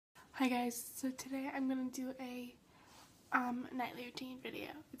Hi guys, so today I'm gonna do a nightly routine video.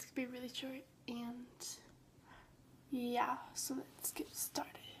 It's gonna be really short and yeah, so let's get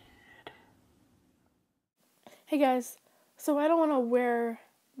started. Hey guys, so I don't want to wear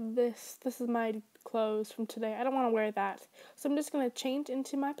this is my clothes from today. I don't want to wear that. So I'm just gonna change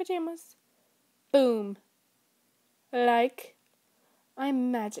into my pajamas. Boom. Like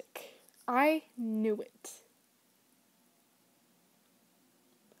I'm magic. I knew it.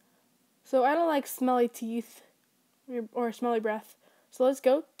 So I don't like smelly teeth or smelly breath. So let's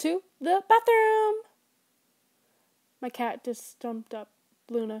go to the bathroom. My cat just jumped up,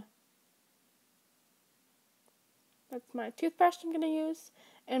 Luna. That's my toothbrush I'm going to use,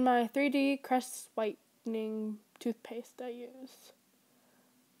 and my 3D Crest whitening toothpaste I use.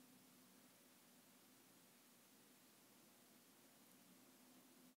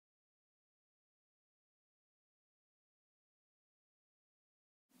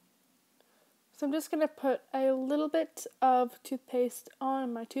 So I'm just going to put a little bit of toothpaste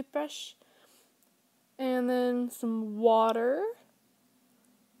on my toothbrush, and then some water,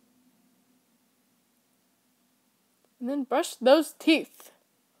 and then brush those teeth.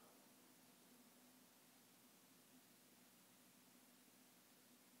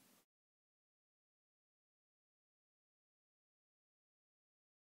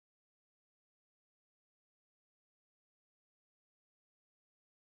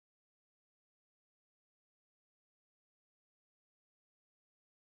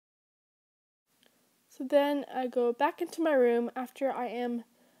 So then I go back into my room after I am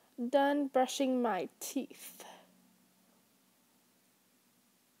done brushing my teeth.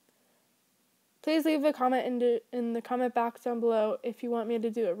 Please leave a comment in the comment box down below if you want me to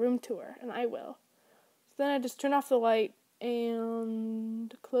do a room tour, and I will. So then I just turn off the light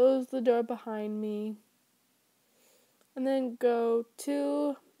and close the door behind me. And then go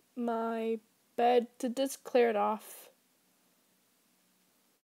to my bed to just clear it off.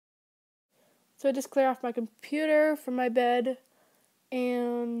 So I just clear off my computer from my bed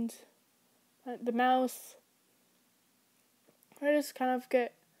and the mouse. I just kind of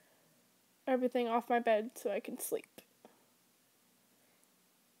get everything off my bed so I can sleep.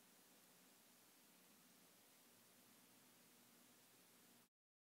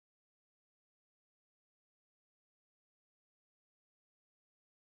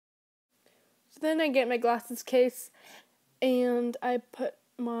 So then I get my glasses case and I put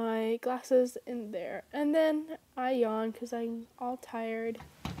my glasses in there. And then I yawn because I'm all tired.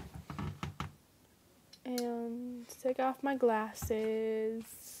 And take off my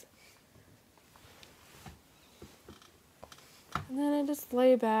glasses. And then I just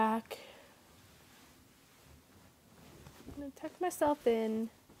lay back. And I tuck myself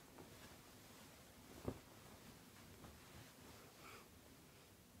in.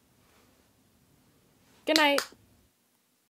 Good night.